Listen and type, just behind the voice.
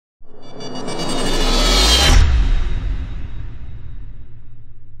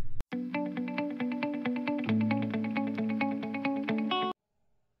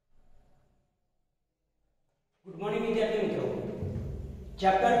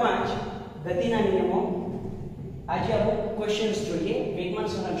Chapter 5 ગતિના નિયમો. આજે આપણે ક્વેશ્ચન્સ જોઈએ. વેગમાન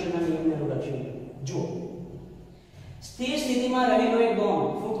સંરક્ષણના નિયમને લખ્યું. જુઓ, સ્થિર સ્થિતિમાં રહેલો એક બોમ્બ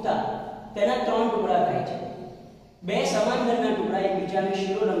ફૂટતા તેના 3 ટુકડા થાય છે. બે સમાન દળના ટુકડા એકબીજાને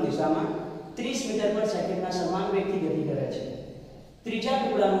શિરોલંબ દિશામાં 30 મીટર પર સેકન્ડના સમાન વેગથી ગતિ કરે છે. ત્રીજા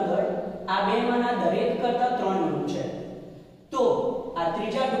ટુકડાનું દળ આ બેમાંના દરેક કરતા 3 ગણું છે. તો આ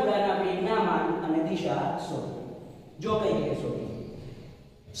ત્રીજા ટુકડાના વેગના માન અને દિશા શોધો. જો કઈ રીતે શોધો?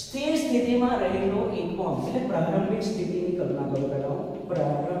 સ્થિર સ્થિતિમાં રહેલો એક બોમ્બ એટલે પ્રારંભિક સ્થિતિની કલ્પના કરો.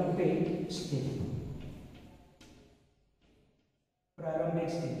 પહેલા પ્રારંભિક સ્થિતિ. પ્રારંભિક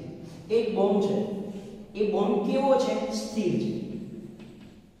સ્થિતિ એક બોમ્બ છે. એ બોમ્બ કેવો છે? સ્થિર છે.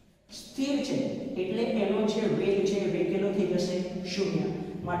 સ્થિર છે એટલે એનો જે વેગ છે વેગ કેટલો થઈ જશે? 0.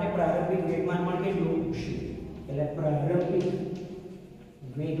 માટે પ્રારંભિક વેગમાન પણ કેટલું? 0. એટલે પ્રારંભિક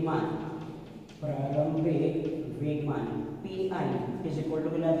વેગમાન pi is equal to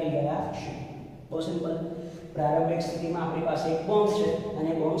કેટલા થઈ ગયા? 0. બહુ સિમ્પલ. પ્રારંભિક સ્થિતિમાં આપણી પાસે એક બોમ્બ છે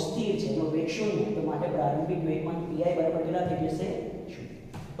અને બોમ્બ સ્થિર છે, એનો વેગ 0, તો માટે પ્રારંભિક વેગમાન pi બરાબર કેટલા થઈ જશે? 0.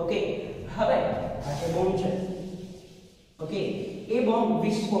 ઓકે. હવે આ જે બોમ્બ છે, ઓકે, એ બોમ્બ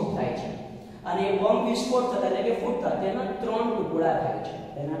વિસ્ફોટ થાય છે અને એ બોમ્બ વિસ્ફોટ થતા એટલે કે ફૂટતા તેના 3 ટુકડા થાય છે.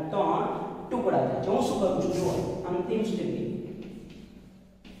 તેના 3 ટુકડા થાય છે. હું શું કરું છું? જુઓ, અંતિમ સ્થિતિ.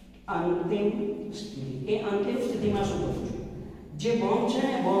 અંતિમ સ્થિતિ. એ અંતિમ સ્થિતિમાં શું કરું છું? જે બોમ્બ છે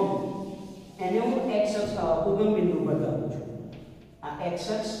ને, બોમ્બ એને હું x અક્ષ ઉગમ બિંદુ પર લાવું છું. આ x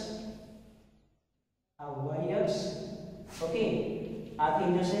અક્ષ, આ y અક્ષ, ઓકે, આ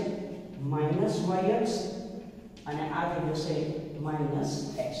થઈ જશે -y અક્ષ અને આ થઈ જશે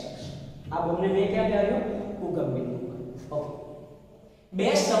 -x અક્ષ. આ બોમ્બને મેં ક્યાં લાવ્યો? ઉગમ બિંદુ પર. ઓકે. બે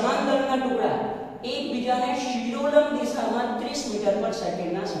સમાન દળના ટુકડા એકબીજાને શિરોલંબ દિશામાં 30 મીટર પર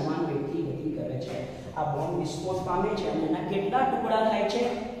સેકન્ડના સમાન વેગથી ગતિ કરે છે. આ બોમ્બ વિસ્ફોટ પામે છે અને એના કેટલા ટુકડા થાય છે?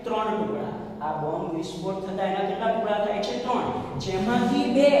 3 ટુકડા. આ બોમ્બ વિસ્ફોટ થતા એના કેટલા ટુકડા થાય છે? 3, જેમાંથી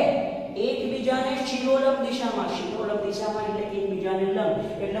 2 એકબીજાને શિરોલંબ દિશામાં એટલે કે એકબીજાને લંબ.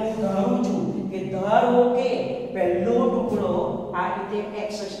 એટલે હું ધારું છું કે ધારો કે પહેલો ટુકડો આ રીતે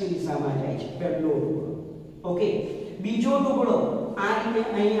x અક્ષની દિશામાં જાય છે, પહેલો ટુકડો. ઓકે. બીજો ટુકડો આ રીતે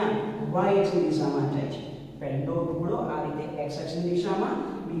અહીંયા y અક્ષની દિશામાં જાય છે. પહેલો ટુકડો આ રીતે x અક્ષની દિશામાં,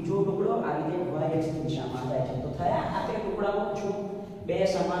 બીજો ટુકડો આ રીતે y અક્ષની દિશામાં જાય છે. તો થયા આ બે ટુકડાઓ. જો બે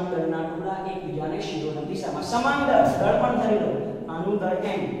સમાન દળના ટુકડા એકબીજાને શિરોલંબ દિશામાં, સમાન દળ પણ ધરી લો. આનું દળ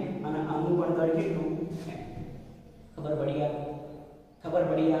m અને આનું પણ દળ કેટલું? m. ખબર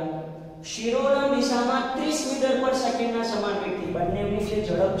પડી આ? શિરોલંબ દિશામાં 30 મીટર પર સેકન્ડના સમાન વેગથી બંનેની જે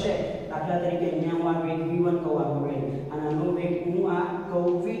ઝડપ છે, દાખલા તરીકે અહીંયા હું આ વેગ v1 કહું, આનો વેગ, અને આનો વેગ હું આ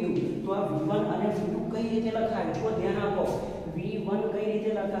કહું v2, તો આ v1 અને v2 કઈ રીતે લખાય? જો ધ્યાન આપો, v1 કઈ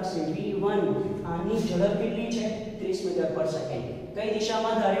રીતે લખાશે? v1 આની ઝડપ કેટલી છે? 30 મીટર પર સેકન્ડ. કઈ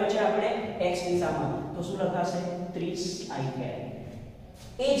દિશામાં ધાર્યો છે આપણે? x દિશામાં. તો શું લખાશે? 30 i.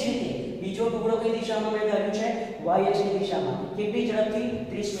 એ જ રીતે બીજો ટુકડો કઈ દિશામાં મેં ધાર્યું છે? y અક્ષની દિશામાં. કેટલી ઝડપથી?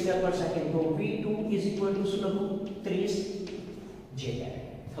 30 મીટર પર સેકન્ડ. તો v2 શું લખું? 30 j.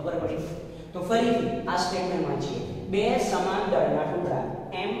 ખબર પડી? તો ફરીથી આ સ્ટેટમેન્ટમાં છે બે સમાન દળના ટુકડા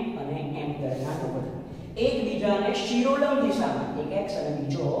m અને m દળના ટુકડા એકબીજાને શિરોલંબ દિશામાં, એક x અને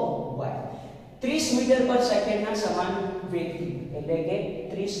બીજો y, 30 મીટર પર સેકન્ડના સમાન વેગથી, એટલે કે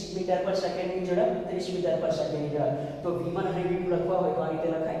 30 મીટર પર સેકન્ડની ઝડપ, 30 મીટર પર સેકન્ડની ઝડપ. તો v1 અને v2 લખવા હોય તો આ રીતે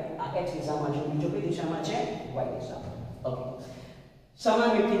લખાય. આ x દિશામાં છે, બીજો કઈ દિશામાં છે? y દિશામાં. ઓકે. સમાન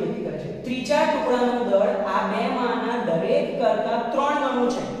વેગથી ગતિ કરે છે. ત્રીજા ટુકડાનું દળ આ બેમાંના દરેક કરતા 3 ગણું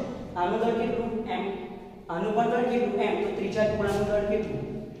છે. આનું દળ કેટલું? m. આનું પણ દળ કેટલું? m. તો ત્રીજા ટુકડાનું દળ કેટલું?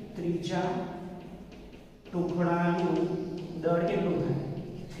 ત્રીજા ટુકડાનું દળ કેટલું થાય?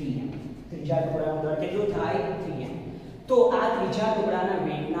 3m. ત્રીજા ટુકડાનું દળ કેટલું થાય? 3m. તો આ ત્રીજા ટુકડાના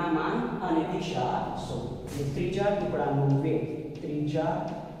વેગના માન અને દિશા શોધો. ત્રીજા ટુકડાનો વેગ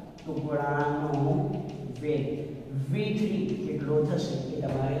v3 કેટલો થશે એ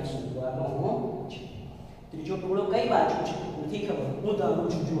તમારે શોધવાનો છે. ત્રીજો ટુકડો કઈ બાજુ છે નથી ખબર, હું ધારું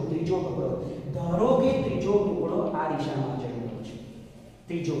છું. જો ત્રીજો ટુકડો, ધારો કે ત્રીજો ટુકડો આ દિશામાં જઈ રહ્યો છે.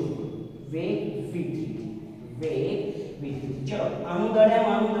 ત્રીજો ટુકડો વેગ v3. ચલો, આનું દળ m,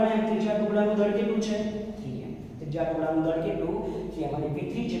 ત્રીજા ટુકડાનું દળ કેટલું છે? 3m. ત્રીજા ટુકડાનું દળ કેટલું? 3m. અને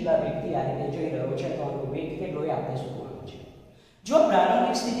v3 જેટલા વેગથી આ રીતે જઈ રહ્યો છે, તો આનો વેગ કેટલો એ આપણે શોધવાનો છે. જો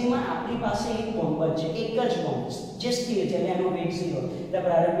પ્રારંભિક સ્થિતિમાં આપણી પાસે એક બોમ્બ છે, એક જ બોમ્બ જે સ્થિર છે, એનો વેગ 0, એટલે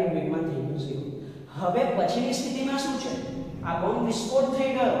પ્રારંભિક વેગમાન થઈ ગયું 0. હવે પછીની સ્થિતિમાં શું છે? આ બોમ્બ વિસ્ફોટ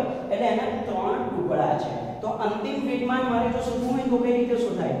થઈ ગયો એટલે એના 3 ટુકડા છે. તો અંતિમ વેગમાન મારે જો શોધવું હોય તો કઈ રીતે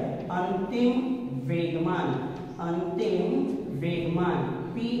શોધાય? અંતિમ વેગમાન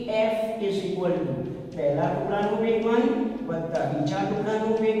pf is equal to પહેલા ટુકડાનું વેગમાન વત્તા બીજા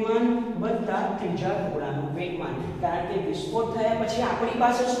ટુકડાનું વેગમાન વત્તા ત્રીજા ટુકડાનું વેગમાન. કારણ કે વિસ્ફોટ થયા પછી આપણી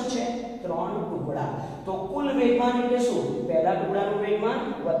પાસે શું છે? 3 ટુકડા. તો કુલ વેગમાન એટલે શું? પહેલા ટુકડાનું વેગમાન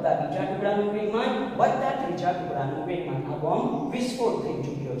વત્તા બીજા ટુકડાનું વેગમાન વત્તા ત્રીજા ટુકડાનું વેગમાન. આ બોમ્બ વિસ્ફોટ થઈ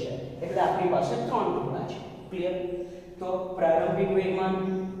ચૂક્યો છે એટલે આપણી પાસે 3 ટુકડા છે. ક્લિયર? તો પ્રારંભિક વેગમાન,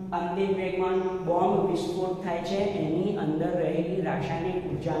 અંતિમ વેગમાન, બોમ્બ વિસ્ફોટ થાય છે એની અંદર રહેલી રાસાયણિક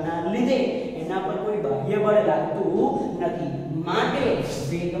ઊર્જાના લીધે એના પર કોઈ બાહ્ય બળ લાગતું નથી. માટે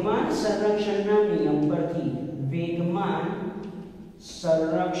વેગમાન સંરક્ષણના નિયમ પરથી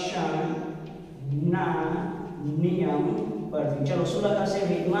ચલો શું લખાશે?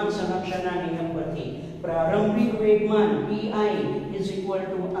 વેગમાન સંરક્ષણના નિયમ પરથી પ્રારંભિક વેગમાન pi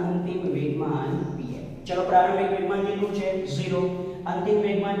અંતિમ વેગમાન pf. ચલો પ્રારંભિક વેગમાન કેટલું છે? 0. અંતિમ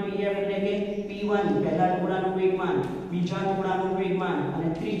વેગમાન pf એટલે કે p1 પહેલા ટુકડાનું વેગમાન, બીજા ટુકડાનું વેગમાન અને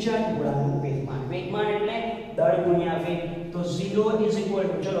ત્રીજા ટુકડાનું વેગમાન. વેગમાન એટલે દળ ગુણ્યા વેગ. તો 0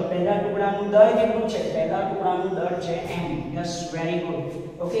 ચલો પહેલા ટુકડાનું દળ કેટલું છે? પહેલા ટુકડાનું દળ છે m. Yes, very good.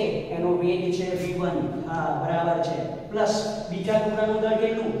 Okay, એનો વેગ છે v1. હા, બરાબર છે. પ્લસ બીજા ટુકડાનું દળ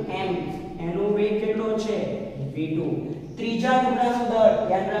કેટલું? m. એનો વેગ કેટલો છે? v2. ત્રીજા ટુકડાનું દળ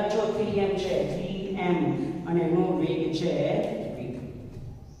યાદ રાખજો 3m છે. 3m અને એનો વેગ છે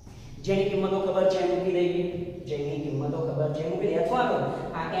જેની કિંમતો ખબર છે એમ મૂકી દઈએ. જેની કિંમતો ખબર છે મૂકી દઈએ. અથવા તો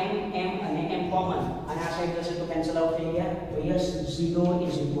આ m અને m કોમન અને આ સાઈડ જશે તો કેન્સલ આઉટ થઈ ગયા. તો યસ, 0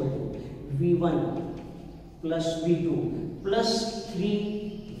 v1 v2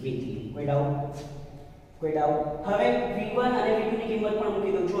 3v3. કોઈ ડાઉટ? હવે v1 અને v2 ની કિંમત પણ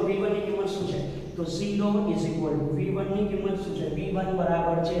મૂકી દઉં. જો v1 ની કિંમત શું છે? તો 0 v1 ની કિંમત શું છે? v1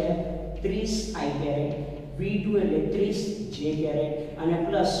 બરાબર છે 30 i કેરેટ, v2 એટલે 30 j કેરેટ અને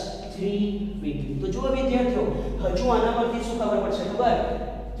પ્લસ 3v3. તો જો વિદ્યાર્થીઓ હજુ આના પરથી શું ખબર પડશે? ખબર?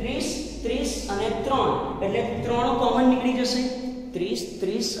 30 અને 3 એટલે 3 કોમન નીકળી જશે.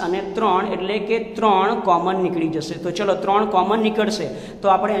 30 અને 3 એટલે કે 3 કોમન નીકળી જશે. તો ચલો 3 કોમન નીકળશે તો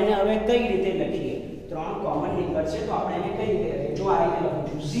આપણે એને હવે કઈ રીતે લખીએ? 3 કોમન નીકળશે તો આપણે એને કઈ રીતે લખીએ? જો આ રીતે લખું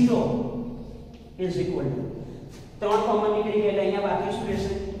છું 0 3 કોમન નીકળી ગયા એટલે અહીંયા બાકી શું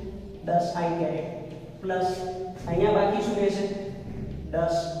રહેશે? 10 i કેરેટ પ્લસ અહીંયા બાકી શું રહેશે?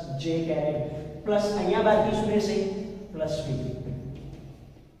 10 j કેરેટ પ્લસ અહીંયા બાકી શું રહેશે? Plus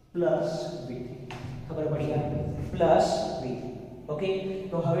v3. ખબર પડી? આ પ્લસ v3. ઓકે,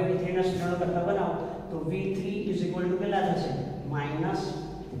 તો હવે v3 ના સૂત્રનો કરતા બનાવો તો v3 કેટલા થશે?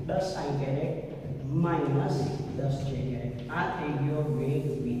 -10 i કેરેટ -10 j કેરેટ. આ થઈ ગયો વેગ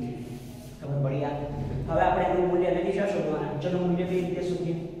v3. ખબર પડી? આ હવે આપણે એનું મૂલ્ય લખી શોધવાના. ચલો મૂલ્ય કઈ રીતે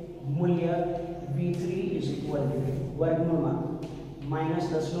શોધીએ? મૂલ્ય v3 વર્ગમૂળમાં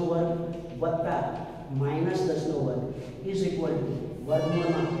 -10 નો વર્ગ વત્તા -10 નો વર્ગ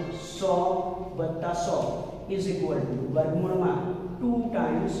વર્ગમૂળમાં 100 વત્તા 100 વર્ગમૂળમાં 2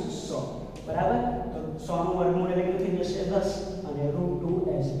 ટાઈમ્સ 100. બરાબર? તો 100 નું વર્ગમૂળ એટલે કેટલું થઈ જશે? 10 અને √2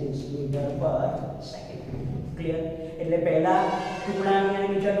 as it is મીટર પર સેકન્ડ. ક્લિયર? એટલે પહેલા ટુકડાની અને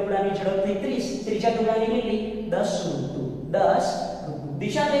બીજા ટુકડાની ઝડપ થઈ 30, ત્રીજા ટુકડાની કેટલી? 10 √2.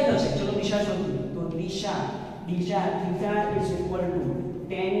 દિશા કઈ થશે? ચલો દિશા શોધીએ. તો દિશા થીટા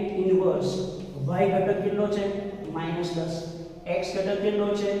tan ઇન્વર્સ y ઘટક કેટલો છે? -10. x ઘટક કેટલો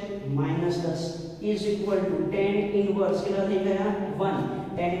છે? -10 tan ઇન્વર્સ કેટલા થઈ ગયા? 1.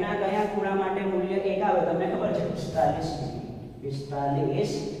 tan ના કયા ખૂણા માટે મૂલ્ય 1 આવે? તમને ખબર છે?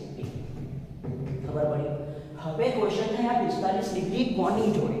 45 ખબર પડી? હવે ક્વેશ્ચન છે આ 45 ડિગ્રી કોની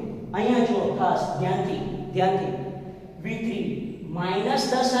જોડે? અહીંયા જુઓ ખાસ ધ્યાનથી v3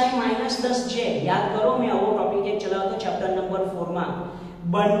 -10i -10j. યાદ કરો, મેં આવો ટોપિક એક ચલાવતો ચેપ્ટર નંબર 4 માં.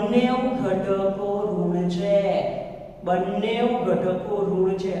 બંને ઘટકો ઋણ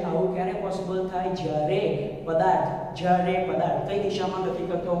છે. આવું ક્યારે પોસિબલ થાય? જ્યારે પદાર્થ કઈ દિશામાં ગતિ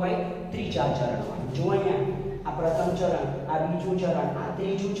કરતો હોય? ત્રીજા ચરણમાં. જો અહીંયા આ પ્રથમ ચરણ, આ બીજું ચરણ, આ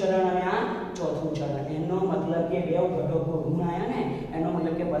ત્રીજું ચરણ અને આ ચોથું ચરણ. એનો મતલબ કે બે ઘટકો ઋણ આયા ને, એનો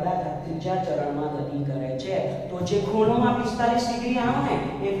મતલબ કે પદાર્થ ત્રીજા ચરણમાં ગતિ કરે છે. તો જે ખૂણોમાં 45 ડિગ્રી આવે ને,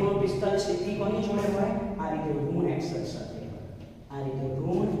 એ ખૂણો 45 ડિગ્રી કોની જોડે હોય? આ રીતે ઋણ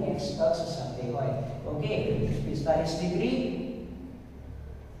x અક્ષ સાથે હોય. ઓકે, 45 ડિગ્રી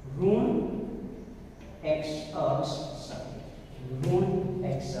ઋણ x અક્ષ સાથે.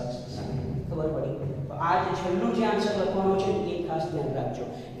 ખબર પડી? તો આ જે છેલ્લું જે આન્સર લખવાનો છે એ ખાસ ધ્યાન રાખજો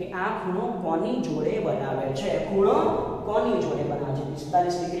કે આ ખૂણો કોની જોડે બનાવે છે?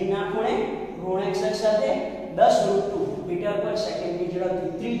 45 ડિગ્રીના ખૂણે ઋણ x અક્ષ સાથે 10 √2 મીટર પર સેકન્ડની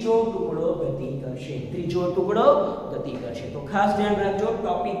ઝડપથી ત્રીજો ટુકડો ગતિ કરશે. તો ખાસ ધ્યાન રાખજો,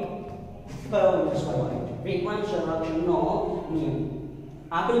 ટોપિક કયો યુઝ કરવાનો છે? વેગમાન સંરક્ષણનો નિયમ.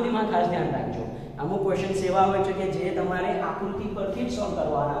 આકૃતિમાં ખાસ ધ્યાન રાખજો. અમુક ક્વેશ્ચન્સ એવા હોય છે કે જે તમારે આકૃતિ પરથી જ સોલ્વ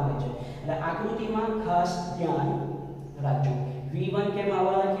કરવાના હોય છે, એટલે આકૃતિમાં ખાસ ધ્યાન રાખજો. v1 કેમ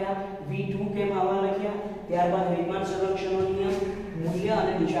આવા લખ્યા, v2 કેમ આવા લખ્યા, ત્યારબાદ વેગમાન સંરક્ષણનો નિયમ, મૂલ્ય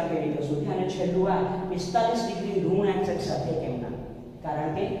અને દિશા કઈ રીતે શોધી, અને છેલ્લું આ 45 ડિગ્રી ઋણ એક્સ સાથે કેમ ના,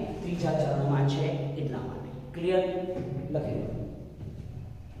 કારણ કે ત્રીજા ચરણમાં છે એટલા માટે. ક્લિયર? લખી લો.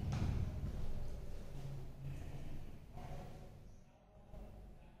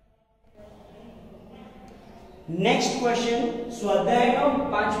 નેક્સ્ટ ક્વેશ્ચન સ્વાધ્યાયનો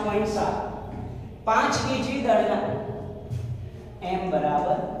 5.7 5 kg દળના m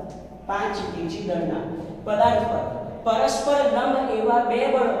બરાબર 5 kg દળના પદાર્થ પર પરસ્પર લંબ એવા બે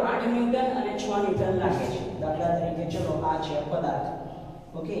બળો 8 ન્યૂટન અને 6 ન્યૂટન લાગે છે. દાખલા તરીકે ચલો આ છે પદાર્થ,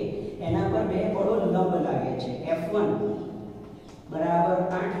 ઓકે, એના પર બે બળો લંબ લાગે છે. F1 બરાબર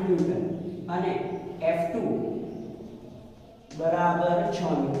 8 ન્યૂટન અને F2 બરાબર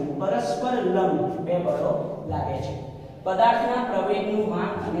 6 ન્યૂટન. પરસ્પર લંબ બે બળો લાગે છે. પદાર્થના પ્રવેગનું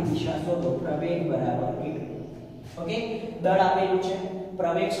માપ અને દિશા શોધો. પ્રવેગ બરાબર v2. ઓકે, દળ આપેલું છે,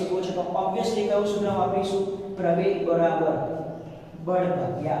 પ્રવેગ શોધવો છે તો ઓબ્વિયસલી કયું સૂત્ર વાપરીશું? પ્રવેગ બરાબર બળ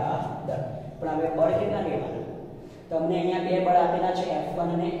ભાગ્યા દળ. પણ હવે બળ કેટલા લેવાના? તમને અહીંયા બે બળ આપેલા છે F1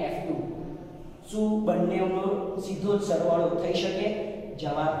 અને F2. શું બંનેનો સીધો જ સરવાળો થઈ શકે?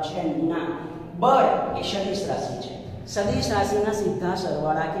 જવાબ છે ના. બળ એ સદિશ રાશિ છે. સદિશ રાશિના સીધા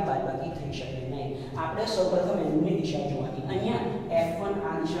સરવાળા કે બાદબાકી થઈ શકે નહીં. આપણે સૌપ્રથમ એની દિશા જોવાની. અહીંયા F1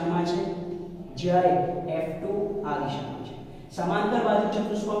 આ દિશામાં છે, જ્યારે F2 આ દિશામાં છે. સમાંતર બાજુ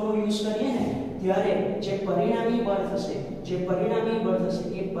ચતુષ્કોણનો યુઝ કરીએ ને ત્યારે જે પરિણામી બળ થશે, એ પરિણામી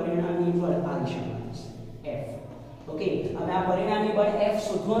બળ આ દિશામાં થશે, F. ઓકે, હવે આ પરિણામી બળ F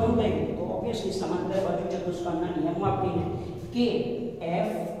શોધવાનું કઈ? તો ઓબ્વિયસલી સમાંતર બાજુ ચતુષ્કોણના નિયમ વાપરીને કે F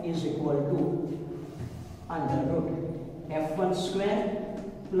 = F1 square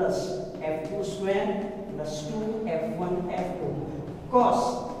plus F2 square plus 2F1 F2 cos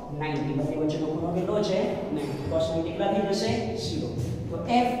 90. બંને વચ્ચેનો ખૂણો કેટલો છે? 90. cos 90 કેટલા થઈ જશે? 0. તો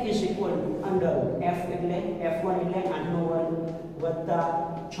F = F એટલે F1 એટલે 8 નો વર્ગ વત્તા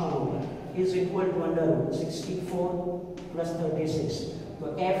 6 નો વર્ગ = √64 plus 36. તો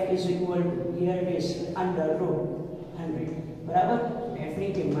F here it is √100. બરાબર? F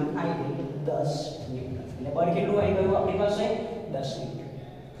ની કિંમત આવી ગઈ 10 ન્યૂટન. એટલે બળ કેટલું આવી ગયું આપણી પાસે? 10 ન્યૂટન.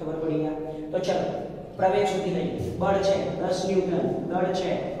 ખબર પડી ગયા? તો ચલો પ્રવેગ શોધી લઈએ. બળ છે 10 ન્યૂટન, દળ છે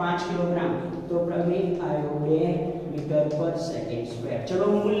 5 કિલોગ્રામ, તો પ્રવેગ આવ્યો 2 મીટર પર સેકન્ડ સ્ક્વેર. ચલો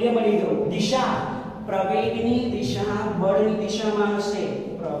મૂલ્ય મળી ગયું. દિશા, પ્રવેગની દિશા બળની દિશામાં હશે.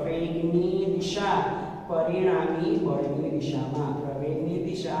 પ્રવેગની દિશા પરિણામી બળની દિશામાં. પ્રવેગની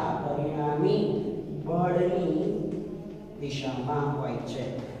દિશા પરિણામી બળની દિશામાં હોય છે.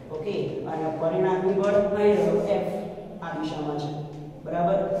 ઓકે, અને પરિણામી બળ અહીં રહ્યો F આ દિશામાં છે.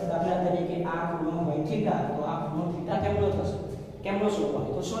 બરાબર? દાખલા તરીકે આ ખૂણો હોય થીટા, તો આ ખૂણો થીટા કેમનો થશે? કેમનો શોધવાનો?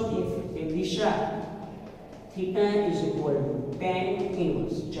 તો શોધીએ કે દિશા થીટા = tan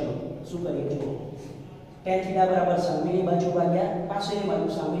ઇન્વર્સ. ચલો શું કરીએ? જુઓ, tan થીટા બરાબર સામેની બાજુ ભાગ્યા પાછળની બાજુ.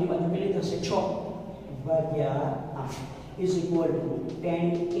 સામેની બાજુ કેટલી થશે? 6 ભાગ્યા 8 = tan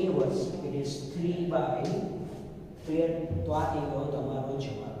ઇન્વર્સ. It is 3/4. તો આ થઈ ગયો તમારો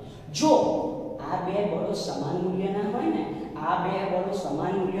જવાબ. જો આ બે બળો સમાન મૂલ્યના હોય ને, આ બે બળો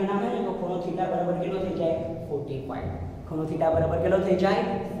સમાન મૂલ્યના હોય ને, તો ખૂણો થીટા બરાબર કેટલો થઈ જાય? 45. ખૂણો થીટા બરાબર કેટલો થઈ જાય?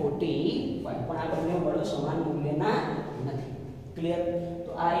 45. પણ આ બંને બળો સમાન મૂલ્યના નથી. ક્લિયર?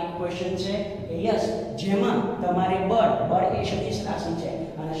 તો આ એક ક્વેશ્ચન છે કે યસ, જેમાં તમારે બળ એ સદિશ રાશિ છે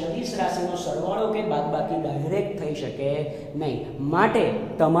અને સદિશ રાશિનો સરવાળો કે બાદબાકી ડાયરેક્ટ થઈ શકે નહીં. માટે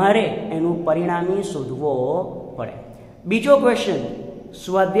તમારે એનું પરિણામી શોધવો પડે. બીજો ક્વેશ્ચન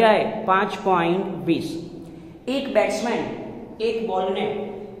સ્વાધ્યાય 5.20. એક બેટ્સમેન એક બોલને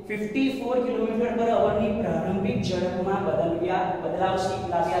 54 કિલોમીટર/h ની પ્રારંભિક ઝડપમાં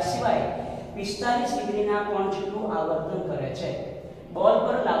બદલાવ્યા સિવાય 45 ડિગ્રીના કોણ જેટલું આવર્તન કરે છે. બોલ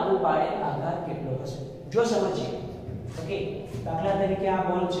પર લાગુ પાડેલ આઘાત કેટલો હશે? જો સમજીએ. ઓકે, દાખલા તરીકે આ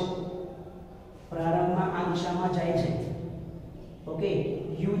બોલ છે, પ્રારંભમાં આ દિશામાં જાય છે. ઓકે,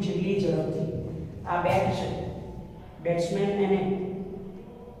 u જેટલી ઝડપથી. આ બેટ છે, બેટ્સમેન એને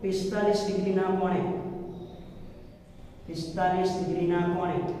 45 ડિગ્રીના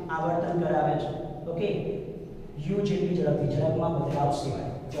કોણે આવર્તન કરાવે છે. ઓકે, u જેટલી ઝડપથી, ઝડપમાં બદલાવ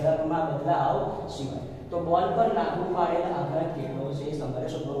સિવાય. તો બોલ પર લાગુ પાડેલ આઘાત કેટલો છે એ તમારે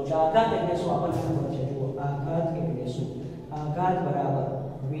શોધવાનું છે. આઘાત એટલે શું? આપણને ખબર છે. જુઓ, આઘાત એટલે શું? આઘાત બરાબર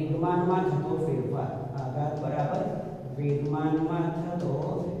વેગમાનમાં થતો ફેરફાર. આઘાત બરાબર વેગમાનમાં થતો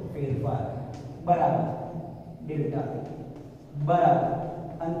ફેરફાર બરાબર ડેલ્ટા બરાબર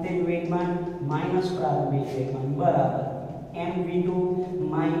અંતિમ વેગમાન માઈનસ પ્રારંભિક વેગમાન બરાબર mv2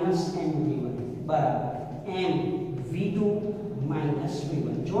 માઈનસ mv1 બરાબર m v2 માઇનસ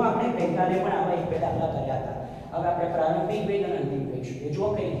v1. જો આપણે ગઈકાલે પણ આવા એક બે દાખલા કર્યા હતા. હવે આપણે પ્રારંભિક વેગ અને અંતિમ વેગ શોધીએ. જો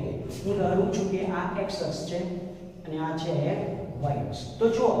કઈ રીતે હું ધારું છું કે આ x અક્ષ છે અને આ છે y અક્ષ. તો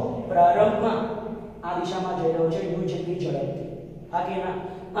જો પ્રારંભમાં આ દિશામાં જઈ રહ્યો છે u જેટલી ઝડપથી, હા કે ના,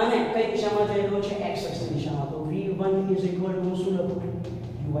 અને કઈ દિશામાં જઈ રહ્યો છે x અક્ષની દિશામાં, તો v1 = શું લખું,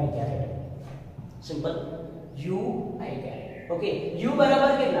 uy caret. Simple, uy caret. Okay, u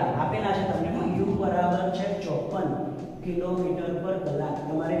બરાબર કેટલા આપેલા છે તમને? u બરાબર છે 54 કિલોમીટર પર કલાક.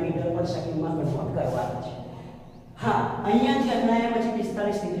 તમારે મીટર પર સેકન્ડમાં કન્વર્ટ કરવાના છે. હા, અહીંયાથી અંદાયા પછી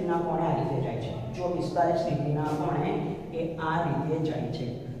 45 ડિગ્રીના કોણે આ રીતે જાય છે. જો 45 ડિગ્રીના કોણે એ આ રીતે જાય છે,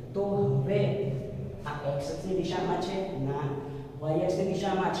 તો હવે આ x અક્ષની દિશામાં છે ના, y અક્ષની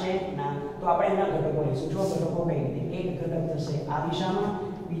દિશામાં છે ના, તો આપણે એના ઘટકો લઈશું. જો ઘટકો કઈ રીતે, એક ઘટક થશે આ દિશામાં,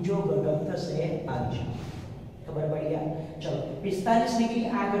 બીજો ઘટક થશે આ દિશામાં. ખબર પડી ગયા? ચલો, 45 ડિગ્રી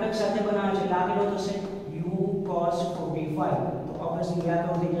આ ઘટક સાથે બનાવે છે, આ કેટલો થશે u cos 45. તો ઓબ્વિયસલી આ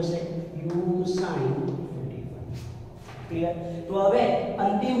તો થઈ જશે u sin 45. ક્લિયર? તો હવે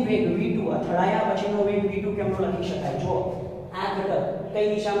અંતિમ વેગ v2, અથડાયા પછીનો વેગ v2 કેમનો લખી શકાય? જો આ ઘટક કઈ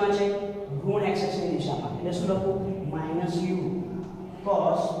દિશામાં છે, ઋણ x અક્ષની દિશામાં, એટલે શું લખું, -u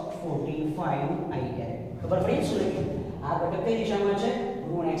cos 45 i કેરેટ. ખબર પડી શું લખ્યું? આ ઘટક કઈ દિશામાં છે,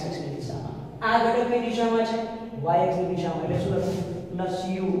 ઋણ x અક્ષની દિશામાં. આ ઘટક કઈ દિશામાં છે, y અક્ષની દિશામાં, એટલે શું લખું, +u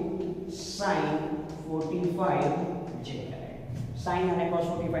sin 45 j caret. sin અને cos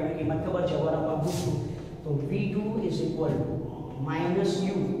 45 ની કિંમત ખબર છે, વર અપોન √2. તો v2 = -u /√2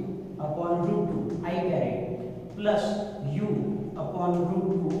 i caret +u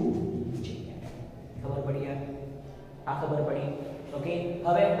 /√2 j caret. ખબર પડી? આ ખબર પડી? ઓકે,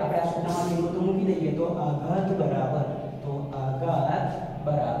 હવે આપણે આ સૂત્રમાં કિંમતો મૂકી દઈએ. તો આઘાત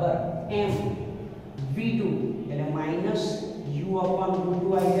બરાબર m v2 એટલે -u /√2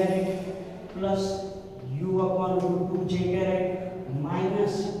 i caret +u /√2 j caret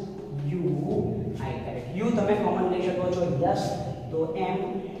 -u i caret. u તમે કોમન લઈ શકો છો, યસ. તો m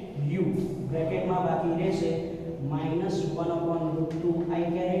u બ્રેકેટમાં બાકી રહેશે -1/√2 i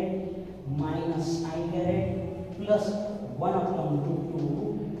caret -i caret +1/√2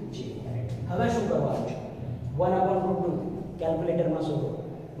 j caret. હવે શું કરવાનું છે, 1/√2 કેલ્ક્યુલેટરમાં શોધો,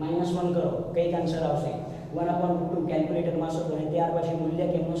 -1 કરો, કઈ આન્સર આવશે, 1/√2 કેલ્ક્યુલેટરમાં શોધો, અને ત્યાર પછી મૂલ્ય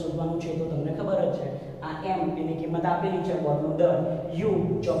કેમનું શોધવાનું છે તો તમને ખબર જ છે. આ m એની કિંમત આપેલી છે, બોલનું દર u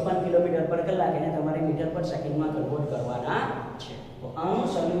 54 કિલોમીટર પર કલાક, એને તમારે મીટર પર સેકન્ડમાં કન્વર્ટ કરવાના છે. તો આનું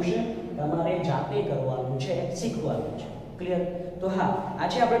સોલ્યુશન તમારે જાતે કરવાનું છે, શીખવાનું છે. ક્લિયર? તો હા,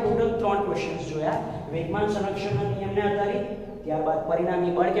 આજે આપણે ટોટલ 3 ક્વેશ્ચન્સ જોયા. વેગમાન સંરક્ષણના નિયમને આધારિત, ત્યારબાદ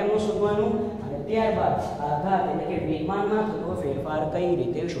પરિણામી બળ કેમનું શોધવાનું, અને ત્યારબાદ આઘાત એટલે કે વેગમાનમાં થતો ફેરફાર કઈ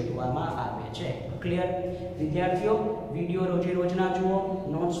રીતે શોધવામાં આવે છે. ક્લિયર? વિદ્યાર્થીઓ, વિડિયો રોજે રોજના જુઓ,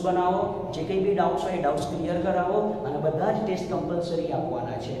 નોટ્સ બનાવો, જે કંઈ બી ડાઉટ્સ હોય ડાઉટ્સ ક્લિયર કરાવો, અને બધા જ ટેસ્ટ કમ્પલસરી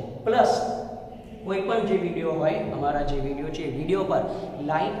આપવાના છે. પ્લસ કોઈ પણ જે વિડિયો હોય, અમારા જે વિડિયો છે, વિડિયો પર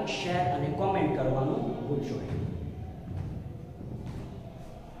લાઈક, શેર અને કોમેન્ટ કરવાનું ભૂલશો નહીં.